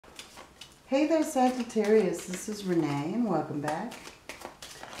Hey there, Sagittarius. This is Renee and welcome back.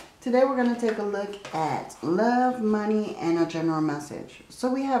 Today we're going to take a look at love, money, and a general message.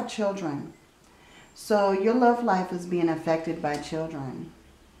 So we have children. So your love life is being affected by children.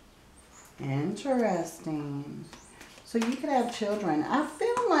 Interesting. So you could have children. I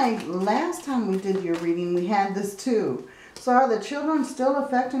feel like last time we did your reading, we had this too. So are the children still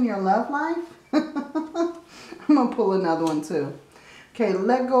affecting your love life? I'm going to pull another one too. Okay,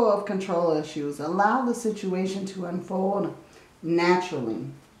 let go of control issues. Allow the situation to unfold naturally.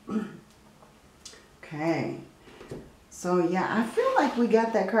 Okay. So yeah, I feel like we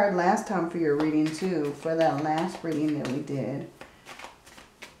got that card last time for your reading too. For that last reading that we did.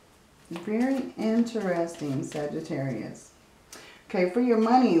 Very interesting, Sagittarius. Okay, for your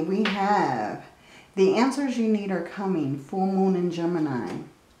money, we have the answers you need are coming. Full moon in Gemini.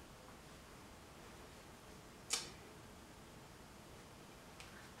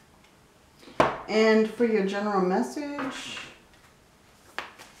 And for your general message,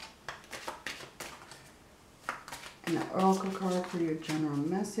 an oracle card for your general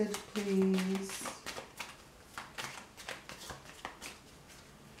message, please.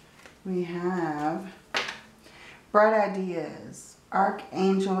 We have bright ideas.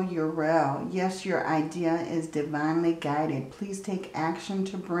 Archangel Uriel. Yes, your idea is divinely guided. Please take action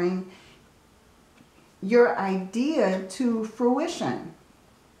to bring your idea to fruition.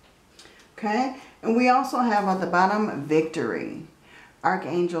 Okay, and we also have at the bottom, victory.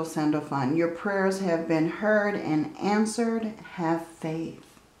 Archangel Sandalphon, your prayers have been heard and answered. Have faith.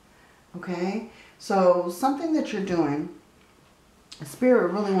 Okay, so something that you're doing,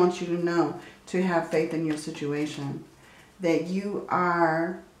 Spirit really wants you to know to have faith in your situation. That you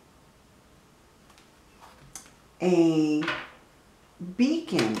are a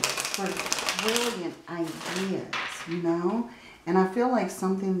beacon for brilliant ideas, you know. And I feel like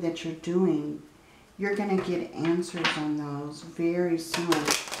something that you're doing, you're going to get answers on those very soon.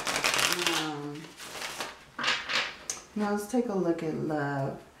 Now let's take a look at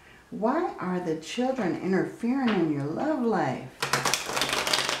love. Why are the children interfering in your love life?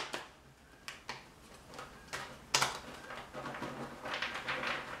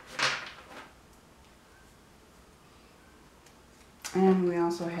 And we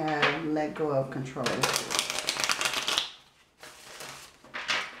also have let go of control issues.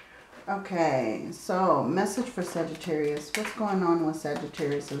 Okay, so message for Sagittarius. What's going on with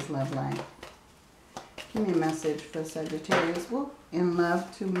Sagittarius's love life? Give me a message for Sagittarius. Well, in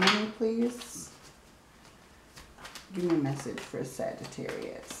love to me, please. Give me a message for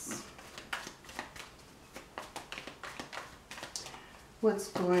Sagittarius. What's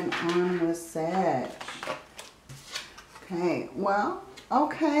going on with Sag? Okay, well,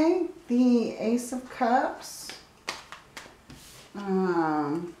 okay. The Ace of Cups.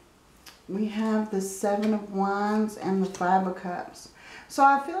 We have the Seven of Wands and the Five of Cups. So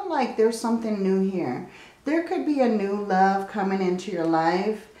I feel like there's something new here. There could be a new love coming into your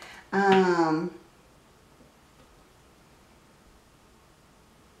life.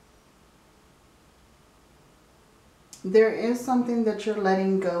 There is something that you're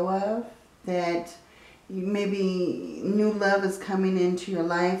letting go of. That maybe new love is coming into your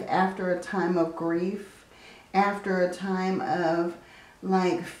life after a time of grief. After a time of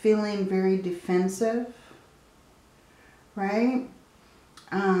like feeling very defensive, right?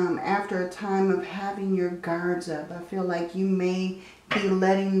 After a time of having your guards up. I feel like you may be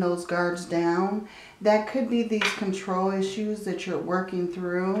letting those guards down. That could be these control issues that you're working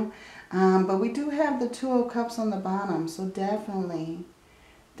through. But we do have the Two of Cups on the bottom. So definitely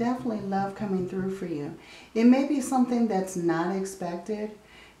love coming through for you. It may be something that's not expected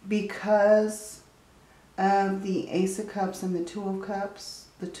because of the Ace of Cups and the Two of Cups,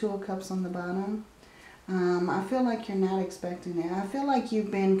 the Two of Cups on the bottom. I feel like you're not expecting it. I feel like you've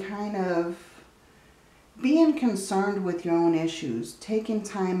been kind of being concerned with your own issues, taking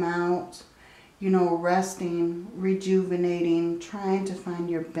time out, you know, resting, rejuvenating, trying to find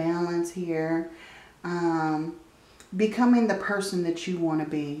your balance here, becoming the person that you want to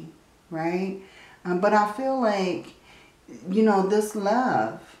be, right? But I feel like, you know, this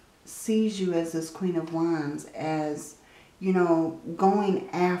love sees you as this Queen of Wands, as, you know, going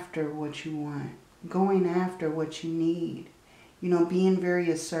after what you want, going after what you need, you know, being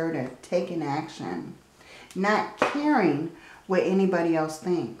very assertive, taking action, not caring what anybody else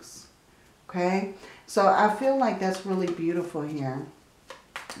thinks. Okay, so I feel like that's really beautiful here,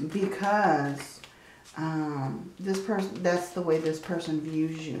 because this person, that's the way this person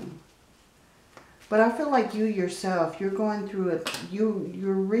views you. But I feel like you yourself, you're going through you're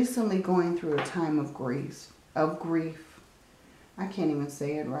recently going through a time of grief. I can't even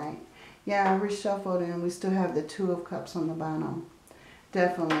say it right. Yeah, I reshuffled and we still have the Two of Cups on the bottom.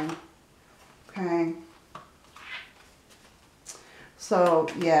 Definitely. Okay. So,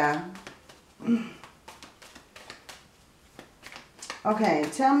 yeah. Okay,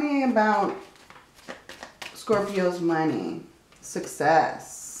 tell me about Scorpio's money.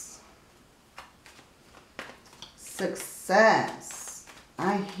 Success. Success.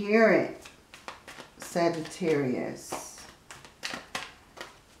 I hear it, Sagittarius.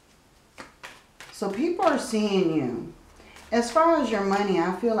 So people are seeing you. As far as your money,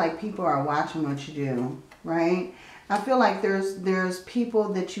 I feel like people are watching what you do, right? I feel like there's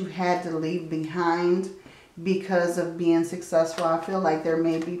people that you had to leave behind because of being successful. I feel like there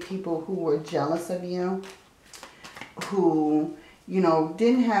may be people who were jealous of you, who, you know,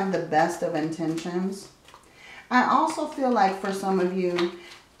 didn't have the best of intentions. I also feel like for some of you,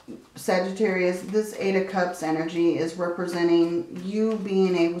 Sagittarius, this Eight of Cups energy is representing you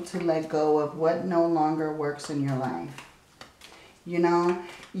being able to let go of what no longer works in your life. You know,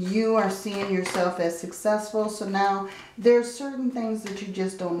 you are seeing yourself as successful. So now there's certain things that you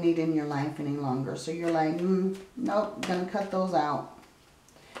just don't need in your life any longer. So you're like, nope, gonna cut those out.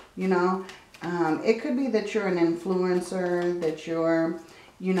 You know, it could be that you're an influencer, that you're,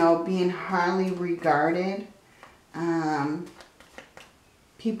 you know, being highly regarded.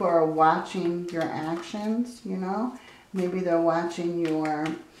 People are watching your actions, you know. Maybe they're watching your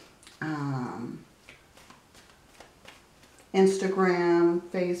Instagram,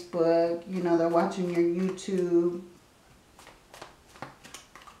 Facebook, you know, they're watching your YouTube.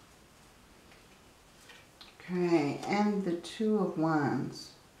 Okay, and the Two of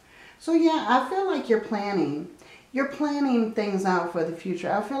Wands. So yeah, I feel like you're planning. You're planning things out for the future.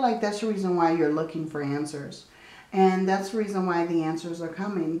 I feel like that's the reason why you're looking for answers. And that's the reason why the answers are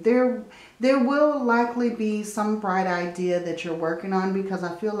coming. There will likely be some bright idea that you're working on, because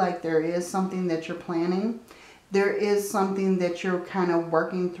I feel like there is something that you're planning. There is something that you're kind of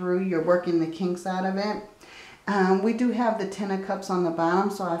working through. You're working the kinks out of it. We do have the Ten of Cups on the bottom,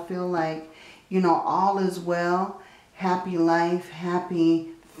 so I feel like, you know, all is well. Happy life, happy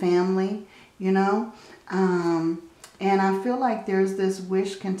family, you know. And I feel like there's this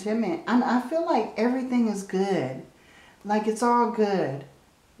wish contentment. And I feel like everything is good. Like it's all good,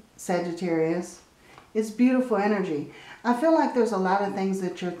 Sagittarius. It's beautiful energy. I feel like there's a lot of things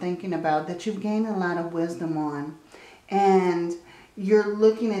that you're thinking about, that you've gained a lot of wisdom on. And you're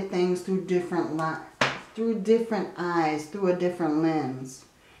looking at things through different eyes, through a different lens.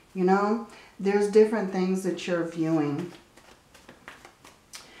 You know, there's different things that you're viewing.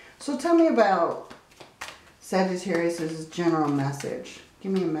 So tell me about Sagittarius's general message.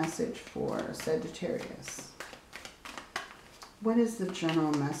 Give me a message for Sagittarius. What is the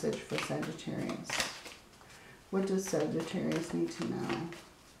general message for Sagittarius? What does Sagittarius need to know?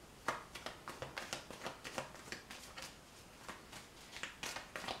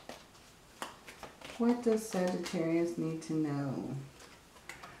 What does Sagittarius need to know?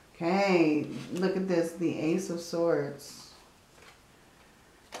 Okay, look at this. The Ace of Swords.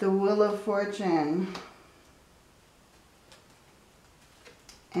 The Wheel of Fortune.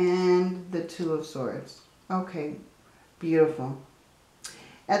 And the Two of Swords. Okay, beautiful.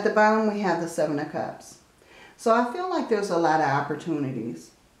 At the bottom we have the Seven of Cups. So I feel like there's a lot of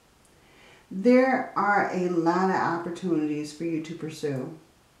opportunities. There are a lot of opportunities for you to pursue.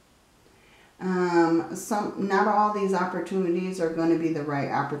 Not all these opportunities are going to be the right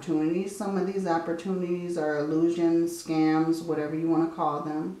opportunities. Some of these opportunities are illusions, scams, whatever you want to call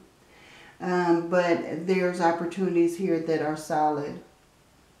them. But there's opportunities here that are solid,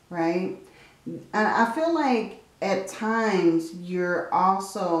 right? And I feel like at times you're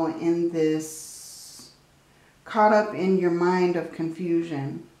also in this, caught up in your mind of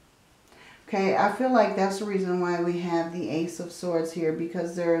confusion. Okay, I feel like that's the reason why we have the Ace of Swords here,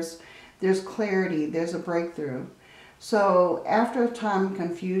 because there's clarity, there's a breakthrough. So after a time of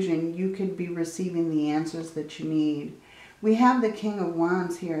confusion, you could be receiving the answers that you need. We have the King of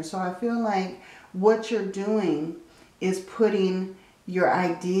Wands here, so I feel like what you're doing is putting your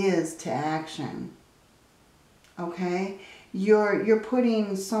ideas to action. Okay? You're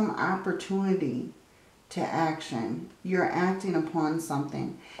putting some opportunity to action. You're acting upon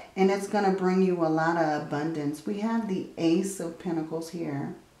something, and it's going to bring you a lot of abundance. We have the Ace of Pentacles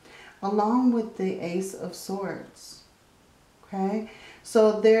here, along with the Ace of Swords. Okay?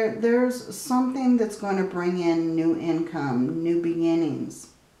 So there's something that's going to bring in new income, new beginnings.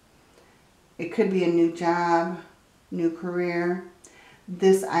 It could be a new job, new career,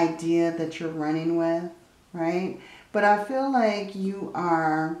 this idea that you're running with, right? But I feel like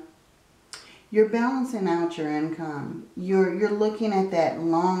you're You're balancing out your income. You're looking at that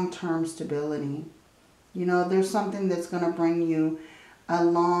long-term stability. You know, there's something that's going to bring you a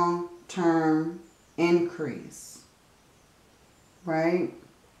long-term increase, right?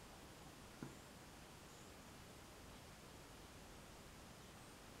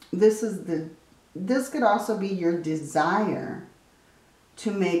 This could also be your desire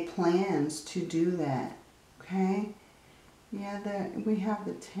to make plans to do that, okay? Yeah, we have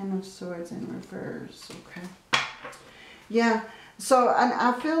the Ten of Swords in reverse, okay? Yeah, so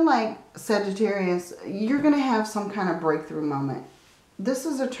I feel like, Sagittarius, you're going to have some kind of breakthrough moment. This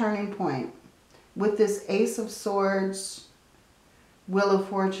is a turning point. With this Ace of Swords, Wheel of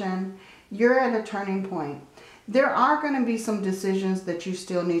Fortune, you're at a turning point. There are going to be some decisions that you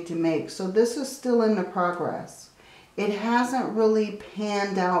still need to make. So this is still in the progress. It hasn't really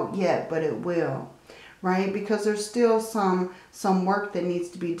panned out yet, but it will, right? Because there's still some work that needs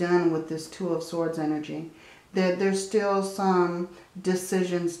to be done with this Two of Swords energy. There's still some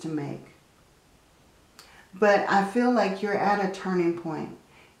decisions to make. But I feel like you're at a turning point.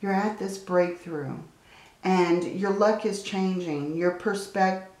 You're at this breakthrough. And your luck is changing. Your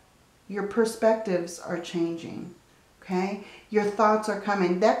perspectives are changing. Okay? Your thoughts are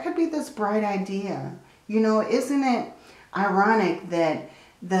coming. That could be this bright idea. You know, isn't it ironic that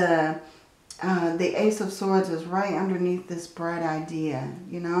the Ace of Swords is right underneath this bright idea,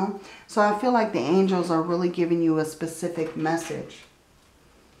 you know? So I feel like the angels are really giving you a specific message.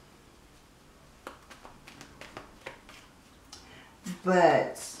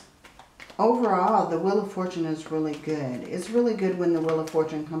 But overall, the Wheel of Fortune is really good. It's really good when the Wheel of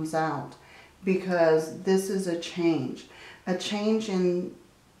Fortune comes out, because this is a change. A change in,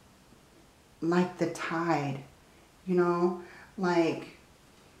 like, the tide, you know? Like,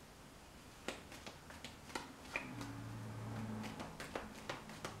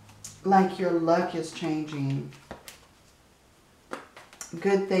 your luck is changing.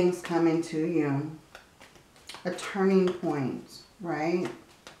 Good things coming to you. A turning point, right?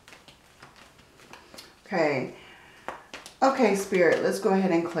 Okay. Okay, Spirit, let's go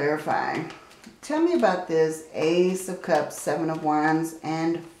ahead and clarify. Tell me about this Ace of Cups, Seven of Wands,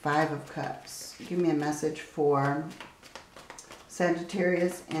 and Five of Cups. Give me a message for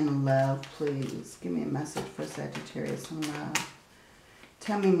Sagittarius in love, please. Give me a message for Sagittarius in love.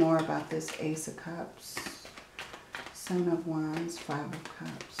 Tell me more about this Ace of Cups, Seven of Wands, Five of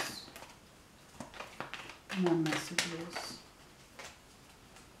Cups. More messages.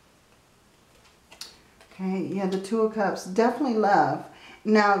 Okay, yeah, the Two of Cups. Definitely love.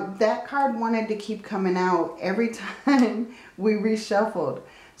 Now, that card wanted to keep coming out every time we reshuffled.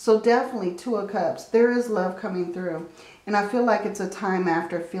 So definitely Two of Cups. There is love coming through. And I feel like it's a time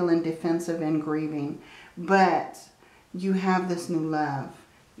after feeling defensive and grieving. But you have this new love.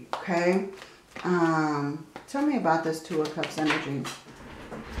 Okay? Tell me about this Two of Cups energy.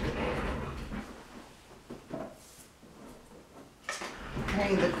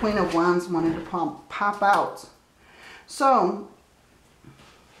 Okay, the Queen of Wands wanted to pop out. So,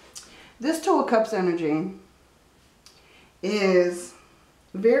 this Two of Cups energy is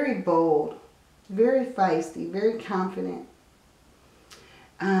very bold, very feisty, very confident.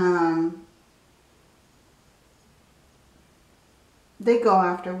 They go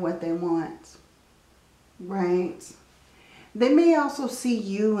after what they want, right? They may also see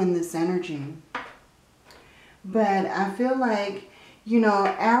you in this energy. But I feel like, you know,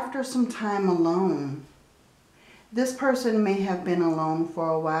 after some time alone, this person may have been alone for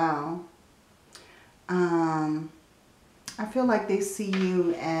a while. I feel like they see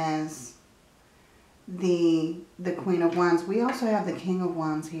you as the Queen of Wands. We also have the King of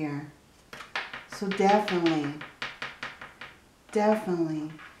Wands here. So definitely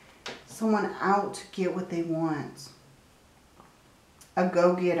someone out to get what they want. A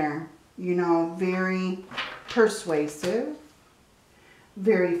go-getter, you know, very persuasive,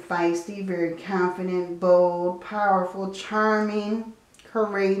 very feisty, very confident, bold, powerful, charming,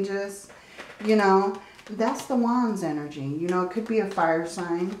 courageous. You know, that's the Wands energy. You know, it could be a fire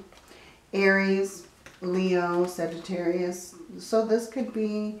sign. Aries, Leo, Sagittarius. So this could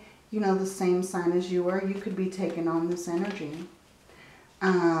be, you know, the same sign as you are. You could be taking on this energy.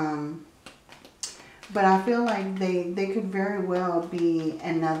 But I feel like they could very well be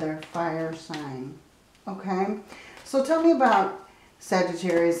another fire sign. Okay? So tell me about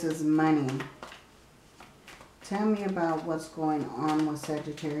Sagittarius's money. Tell me about what's going on with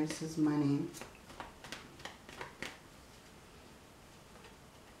Sagittarius's money.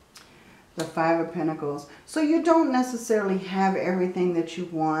 The Five of Pentacles. So you don't necessarily have everything that you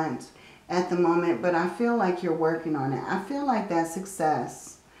want at the moment, but I feel like you're working on it. I feel like that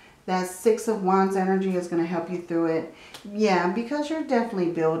success, That Six of Wands energy is going to help you through it. Yeah, because you're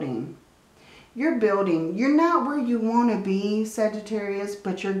definitely building. You're building. You're not where you want to be, Sagittarius,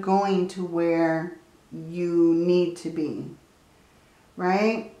 but you're going to where you need to be.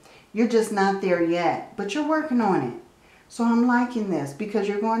 Right? You're just not there yet, but you're working on it. So I'm liking this because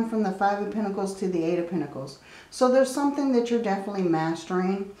you're going from the Five of Pentacles to the Eight of Pentacles. So there's something that you're definitely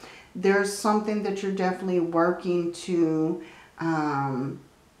mastering. There's something that you're definitely working to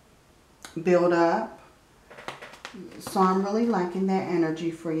build up. So I'm really liking that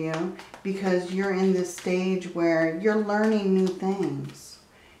energy for you because you're in this stage where you're learning new things.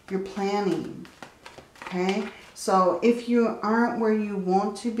 You're planning. Okay? So if you aren't where you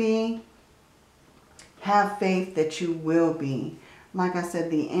want to be, have faith that you will be. Like I said,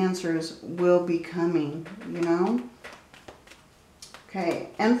 the answers will be coming, you know? Okay,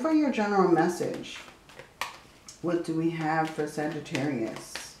 and for your general message, what do we have for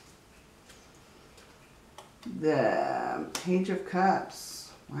Sagittarius? The Page of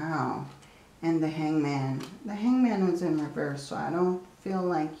Cups. Wow. And the Hangman. The Hangman was in reverse, so I don't feel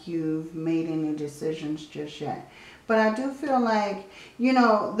like you've made any decisions just yet. But I do feel like, you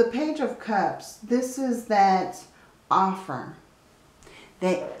know, the Page of Cups, this is that offer.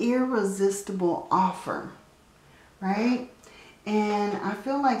 That irresistible offer. Right? And I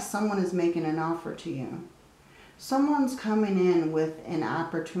feel like someone is making an offer to you. Someone's coming in with an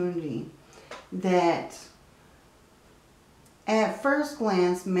opportunity that at first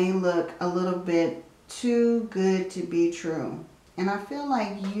glance may look a little bit too good to be true. And I feel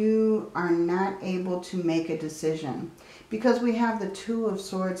like you are not able to make a decision because we have the Two of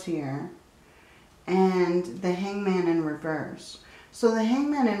Swords here and the Hangman in reverse. So the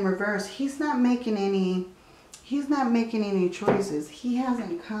Hangman in reverse, he's not making any choices. He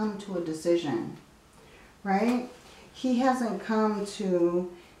hasn't come to a decision, right? He hasn't come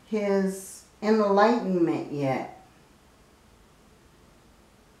to his enlightenment yet.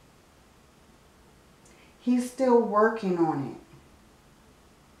 He's still working on it.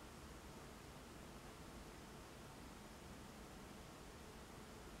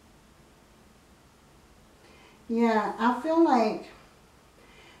 Yeah, I feel like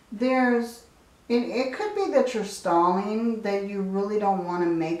there's, it could be that you're stalling, that you really don't want to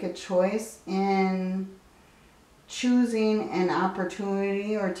make a choice in choosing an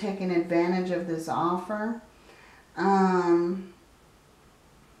opportunity or taking advantage of this offer.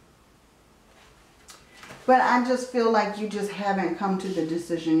 But I just feel like you just haven't come to the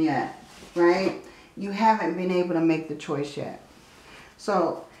decision yet, right? You haven't been able to make the choice yet.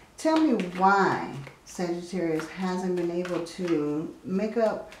 So tell me why Sagittarius hasn't been able to make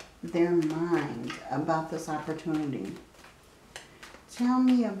up their mind about this opportunity. Tell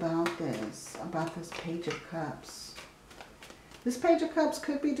me about this Page of Cups. This Page of Cups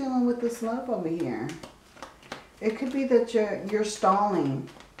could be dealing with this love over here. It could be that you're stalling.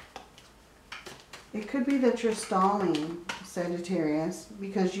 It could be that you're stalling, Sagittarius,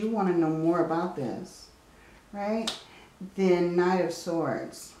 because you want to know more about this, right? The Knight of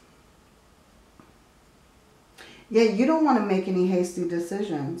Swords. Yeah, you don't want to make any hasty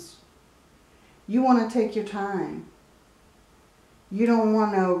decisions. You want to take your time. You don't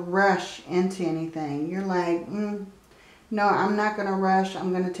want to rush into anything. You're like, no, I'm not going to rush.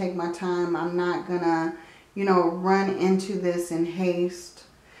 I'm going to take my time. I'm not going to, you know, run into this in haste.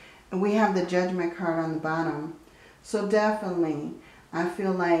 And we have the Judgment card on the bottom. So definitely, I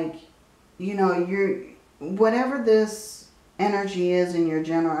feel like, you know, whatever this energy is in your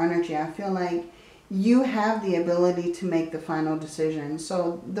general energy, I feel like you have the ability to make the final decision.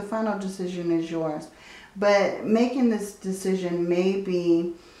 So the final decision is yours. But making this decision may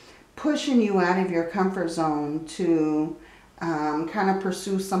be pushing you out of your comfort zone to kind of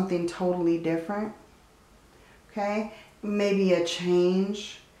pursue something totally different. Okay? Maybe a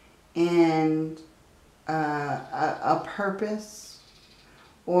change in a purpose,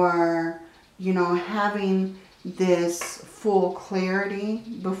 or, you know, having this full clarity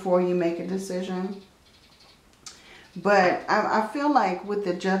before you make a decision. But I feel like with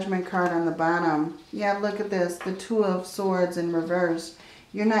the Judgment card on the bottom, yeah, look at this, the Two of Swords in reverse.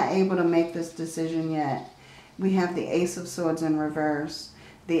 You're not able to make this decision yet. We have the Ace of Swords in reverse,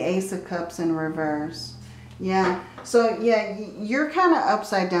 the Ace of Cups in reverse. Yeah, so yeah, you're kind of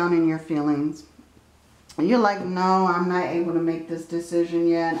upside down in your feelings. You're like, no, I'm not able to make this decision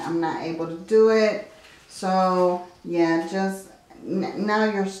yet. I'm not able to do it. So yeah, just now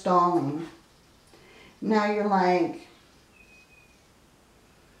you're stalling. Now you're like,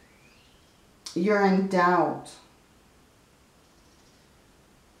 you're in doubt.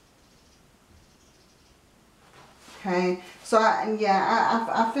 Okay, so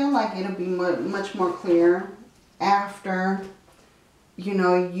I feel like it'll be much more clear after, you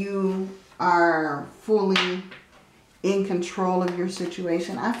know, you are fully in control of your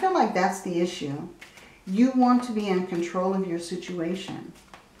situation. I feel like that's the issue. You want to be in control of your situation.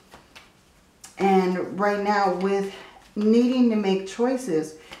 And right now, with needing to make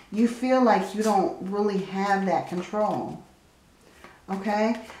choices, you feel like you don't really have that control.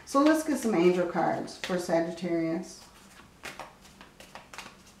 Okay, so let's get some angel cards for Sagittarius.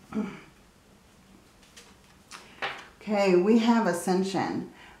 Okay, we have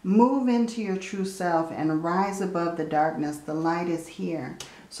Ascension. Move into your true self and rise above the darkness. The light is here.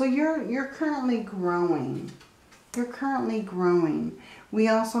 So you're currently growing. You're currently growing. We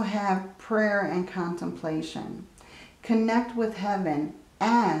also have prayer and contemplation. Connect with heaven.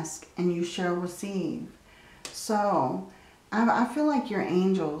 Ask and you shall receive. So I feel like your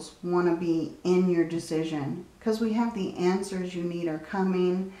angels want to be in your decision, because we have the answers you need are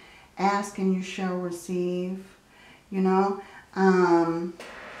coming. Ask and you shall receive, you know.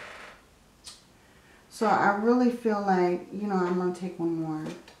 So I really feel like, you know, I'm going to take one more.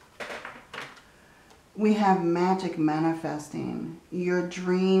 We have magic manifesting. Your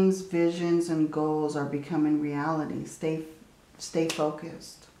dreams, visions, and goals are becoming reality. Stay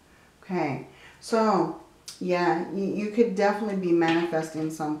focused. Okay, so yeah, you could definitely be manifesting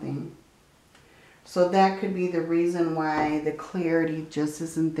something. So that could be the reason why the clarity just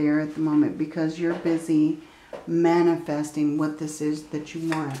isn't there at the moment, because you're busy manifesting what this is that you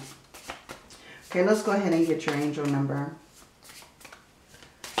want. Okay, let's go ahead and get your angel number.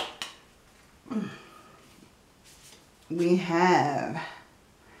 We have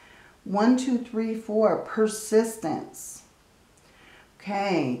 1, 2, 3, 4, persistence.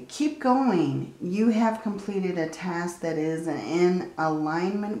 Okay, keep going. You have completed a task that is in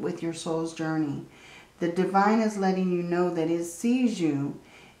alignment with your soul's journey. The divine is letting you know that it sees you,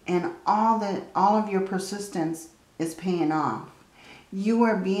 and all of your persistence is paying off. You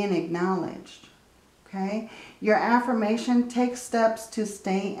are being acknowledged. Okay, your affirmation: take steps to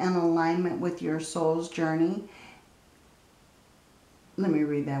stay in alignment with your soul's journey. Let me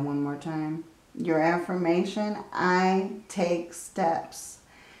read that one more time. Your affirmation: I take steps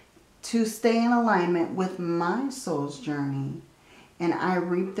to stay in alignment with my soul's journey, and I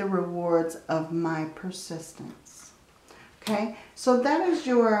reap the rewards of my persistence. Okay, so that is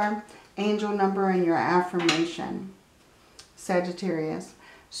your angel number and your affirmation, Sagittarius.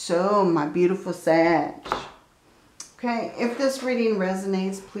 So, my beautiful Sag. Okay, if this reading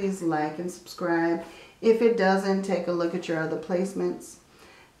resonates, please like and subscribe. If it doesn't, take a look at your other placements.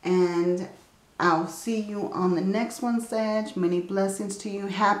 And I'll see you on the next one, Sag. Many blessings to you.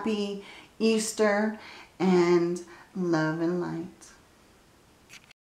 Happy Easter and love and light.